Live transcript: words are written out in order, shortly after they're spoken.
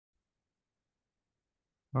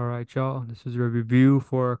All right, y'all. This is a review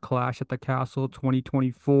for Clash at the Castle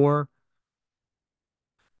 2024.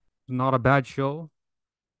 Not a bad show.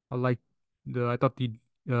 I thought the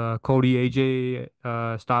Cody AJ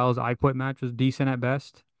Styles I Quit match was decent at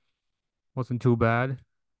best. Wasn't too bad.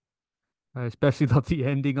 I especially love the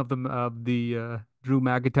ending of the Drew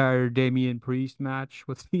McIntyre Damian Priest match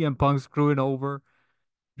with CM Punk screwing over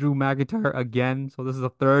Drew McIntyre again. So this is the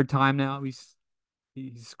third time now he's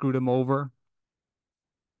screwed him over.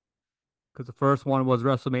 Because the first one was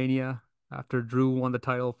WrestleMania after Drew won the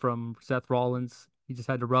title from Seth Rollins. He just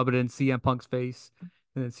had to rub it in CM Punk's face.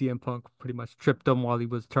 And then CM Punk pretty much tripped him while he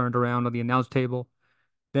was turned around on the announce table.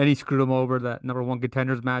 Then he screwed him over that number one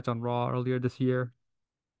contenders match on Raw earlier this year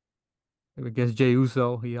against Jey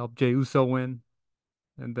Uso. He helped Jey Uso win.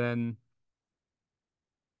 And then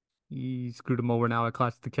he screwed him over now at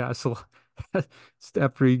Clash at the Castle.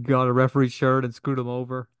 Stephanie got a referee shirt and screwed him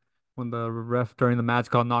over when the ref during the match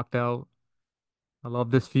got knocked out. I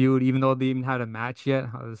love this feud, even though they even had a match yet.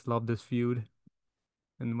 I just love this feud.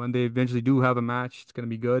 And when they eventually do have a match, it's gonna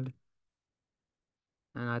be good.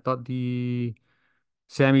 And I thought the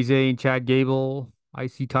Sami Zayn, Chad Gable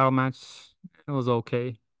IC title match, it was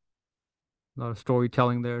okay. A lot of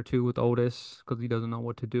storytelling there too with Otis because he doesn't know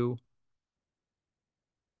what to do.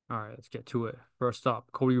 All right, let's get to it. First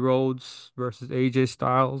up, Cody Rhodes versus AJ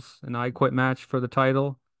Styles, an I Quit match for the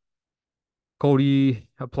title. Cody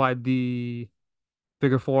applied the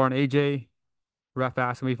figure four on AJ. Ref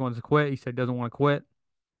asked him if he wants to quit. He said he doesn't want to quit.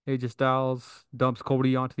 AJ Styles dumps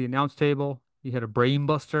Cody onto the announce table. He hit a brain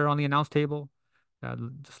buster on the announce table. That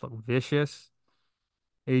just looked vicious.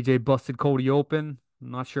 AJ busted Cody open. I'm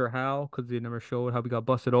not sure how, because they never showed how he got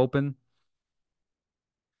busted open.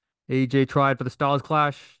 AJ tried for the Styles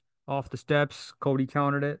Clash off the steps. Cody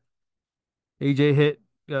countered it. AJ hit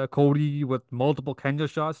Cody with multiple Kendo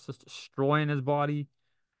shots, just destroying his body.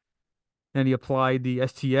 And he applied the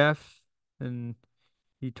STF, and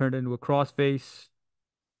he turned it into a crossface.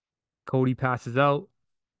 Cody passes out,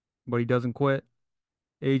 but he doesn't quit.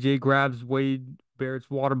 AJ grabs Wade Barrett's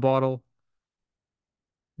water bottle,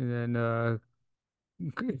 and then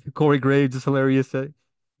Corey Graves is hilarious.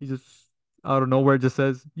 He just out of nowhere just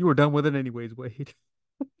says, "You were done with it anyways, Wade."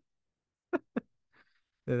 And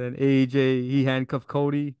then AJ he handcuffed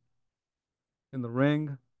Cody in the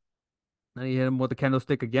ring. Then he hit him with the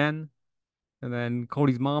candlestick again. And then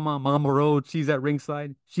Cody's Mama Rhodes, she's at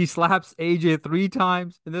ringside. She slaps AJ three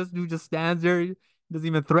times, and this dude just stands there. He doesn't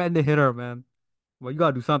even threaten to hit her, man. Well, you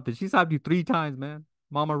gotta do something. She slapped you three times, man.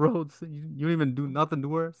 Mama Rhodes, you don't even do nothing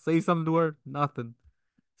to her. Say something to her, nothing.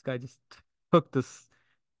 This guy just took this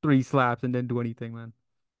three slaps and didn't do anything, man.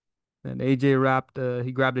 And AJ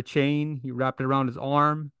he grabbed a chain, he wrapped it around his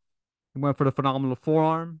arm. He went for the phenomenal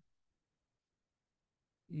forearm.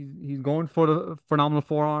 He's going for the phenomenal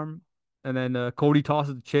forearm. And then Cody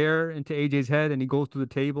tosses the chair into AJ's head and he goes through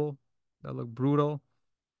the table. That looked brutal.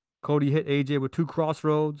 Cody hit AJ with two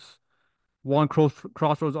crossroads, one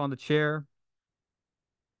crossroads on the chair,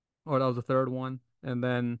 or that was the third one. And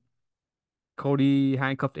then Cody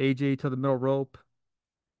handcuffed AJ to the middle rope.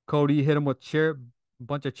 Cody hit him with a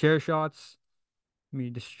bunch of chair shots. I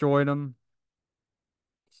mean, destroyed him.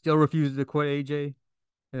 Still refuses to quit AJ.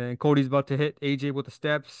 And then Cody's about to hit AJ with the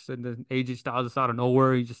steps, and then AJ styles us out of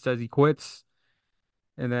nowhere. He just says he quits.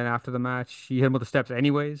 And then after the match, he hit him with the steps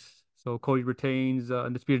anyways. So Cody retains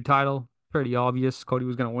undisputed title. Pretty obvious. Cody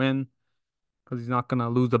was gonna win because he's not gonna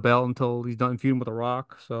lose the belt until he's done feuding with The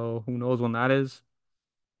Rock. So who knows when that is.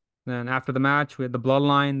 Then after the match, we had the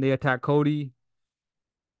Bloodline. They attack Cody.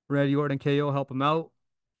 Randy Orton and KO help him out.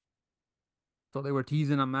 So they were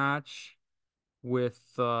teasing a match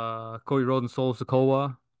with Cody Rhodes and Solo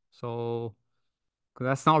Sikoa. So 'cause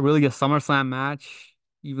that's not really a SummerSlam match,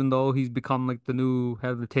 even though he's become like the new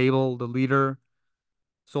head of the table, the leader.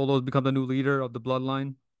 Solo's become the new leader of the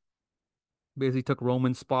Bloodline. Basically took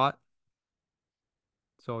Roman's spot.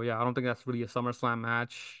 So yeah, I don't think that's really a SummerSlam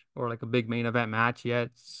match or like a big main event match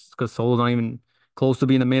yet, because Solo's not even close to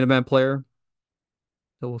being a main event player.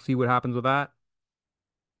 So we'll see what happens with that.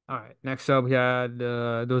 All right, next up we had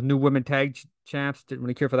those new women tag champs. Didn't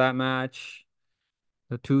really care for that match.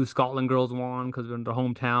 The two Scotland girls won because they're in their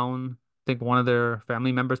hometown. I think one of their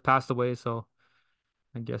family members passed away, so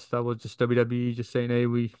I guess that was just WWE just saying, "Hey,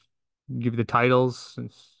 we give you the titles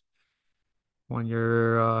since one of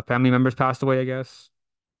your family members passed away." I guess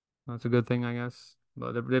that's a good thing, I guess.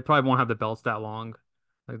 But they probably won't have the belts that long.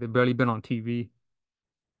 Like they've barely been on TV.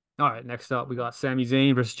 All right, next up we got Sami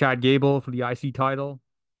Zayn versus Chad Gable for the IC title.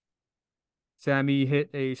 Sami hit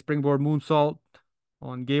a springboard moonsault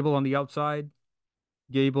on Gable on the outside.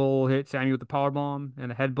 Gable hit Sami with the power bomb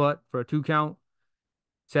and a headbutt for a 2 count.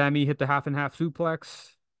 Sami hit the half and half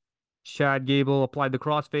suplex. Chad Gable applied the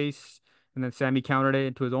crossface, and then Sami countered it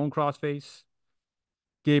into his own crossface.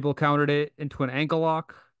 Gable countered it into an ankle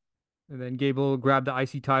lock, and then Gable grabbed the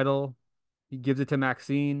IC title. He gives it to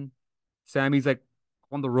Maxine. Sami's like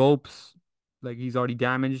on the ropes, like he's already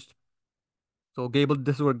damaged. So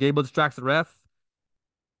this is where Gable distracts the ref.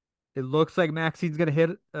 It looks like Maxine's gonna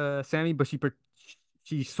hit Sami, but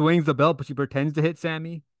she swings the belt, but she pretends to hit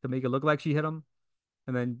Sami to make it look like she hit him.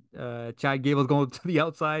 And then Chad Gable's going to the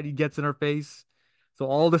outside. He gets in her face. So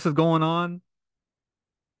all this is going on,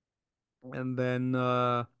 and then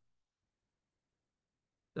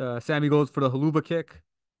Sami goes for the haluva kick.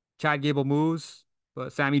 Chad Gable moves,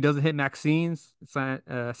 but Sami doesn't hit Maxine's.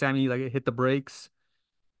 Sami like hit the brakes,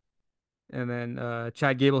 and then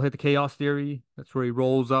Chad Gable hit the Chaos Theory. That's where he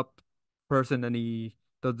rolls up person and he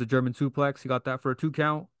does the German suplex. He got that for a 2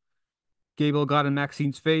 count. Gable got in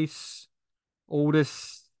Maxine's face.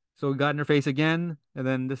 Otis, so he got in her face again, and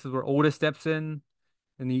then this is where Otis steps in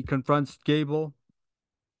and he confronts Gable.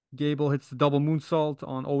 Gable hits the double moonsault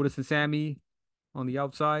on Otis and Sami on the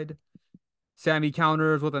outside. Sami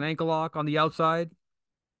counters with an ankle lock on the outside.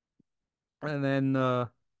 And then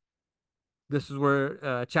this is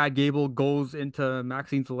where Chad Gable goes into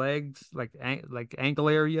Maxine's legs, like ankle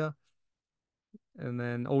area. And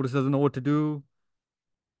then Otis doesn't know what to do.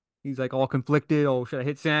 He's like all conflicted. Oh, should I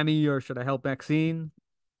hit Sami or should I help Maxine?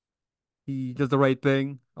 He does the right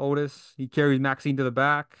thing. Otis, he carries Maxine to the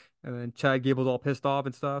back. And then Chad Gable's all pissed off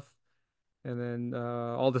and stuff. And then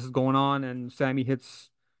all this is going on, and Sami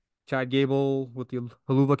hits Chad Gable with the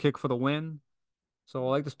haluva kick for the win. So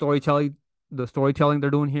I like the storytelling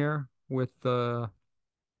they're doing here with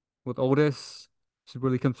Otis. He's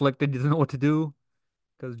really conflicted. He doesn't know what to do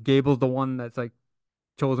because Gable's the one that's like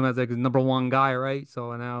chose him as like his number one guy, right?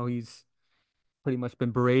 So now he's pretty much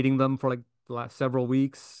been berating them for like the last several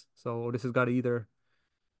weeks. So Otis has got to either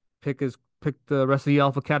pick the rest of the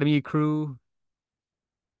Alpha Academy crew,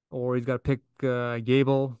 or he's got to pick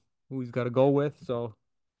Gable, who he's got to go with. So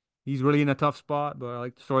he's really in a tough spot, but I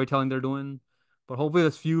like the storytelling they're doing. But hopefully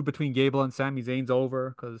this feud between Gable and Sami Zayn's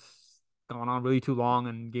over because it's gone on really too long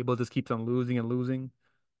and Gable just keeps on losing and losing.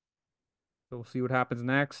 So we'll see what happens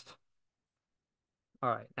next. All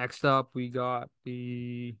right, next up we got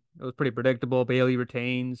it was pretty predictable. Bailey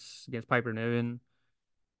retains against Piper Niven.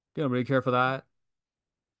 Didn't really care for that.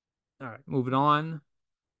 All right, moving on.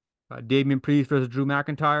 Damian Priest versus Drew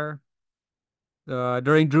McIntyre.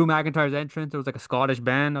 During Drew McIntyre's entrance, there was like a Scottish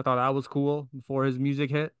band. I thought that was cool before his music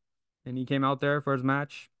hit, and he came out there for his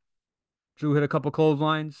match. Drew hit a couple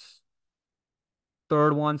clotheslines.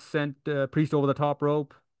 Third one sent Priest over the top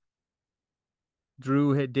rope.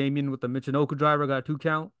 Drew hit Damian with the Michinoku driver, got a 2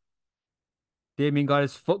 count. Damian got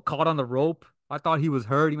his foot caught on the rope. I thought he was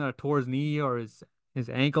hurt. He might have tore his knee or his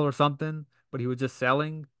ankle or something, but he was just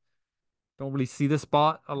selling. Don't really see this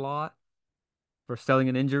spot a lot for selling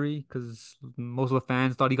an injury because most of the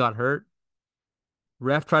fans thought he got hurt.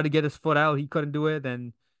 Ref tried to get his foot out. He couldn't do it.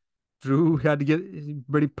 Then Drew had to he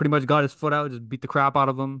pretty much got his foot out, just beat the crap out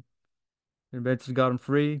of him, and eventually got him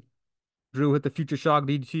free. Drew hit the Future Shock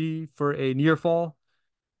DDT for a near fall.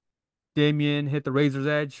 Damian hit the Razor's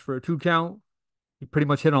Edge for a 2 count. He pretty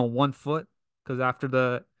much hit on one foot because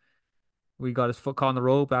we got his foot caught on the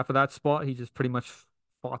rope. After that spot, he just pretty much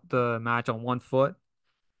fought the match on one foot.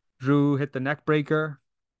 Drew hit the neck breaker,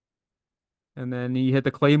 and then he hit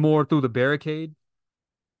the Claymore through the barricade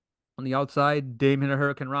on the outside. Dame hit a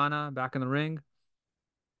Hurricane Rana back in the ring.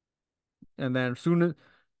 And then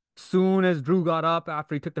soon as Drew got up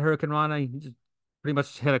after he took the Hurricane Rana, he just pretty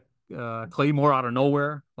much hit a Claymore out of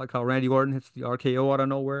nowhere, like how Randy Orton hits the RKO out of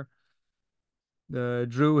nowhere.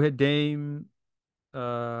 Drew hit Dame,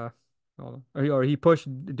 uh, or he pushed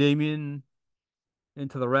Damian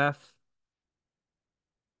into the ref.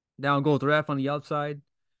 Down goes the ref on the outside.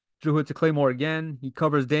 Drew hits a Claymore again. He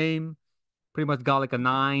covers Dame. Pretty much got like a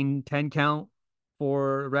 9-10 count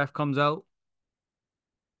before the ref comes out.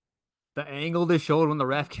 The angle they showed when the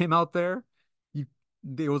ref came out there, you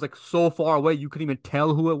it was like so far away you couldn't even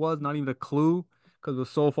tell who it was, not even a clue, because it was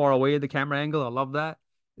so far away the camera angle. I love that.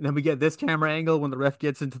 And then we get this camera angle when the ref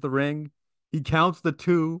gets into the ring. He counts the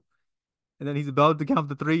two, and then he's about to count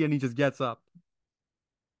the three, and he just gets up.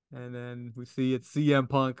 And then we see it's CM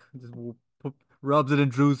Punk just rubs it in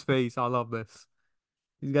Drew's face. I love this.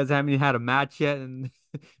 These guys haven't even had a match yet, and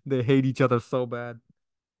they hate each other so bad.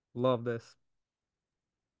 Love this.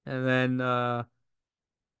 And then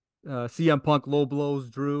CM Punk low blows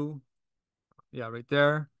Drew. Yeah, right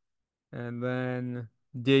there. And then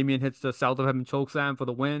Damian hits the South of Heaven chokeslam for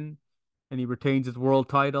the win, and he retains his world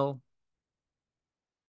title.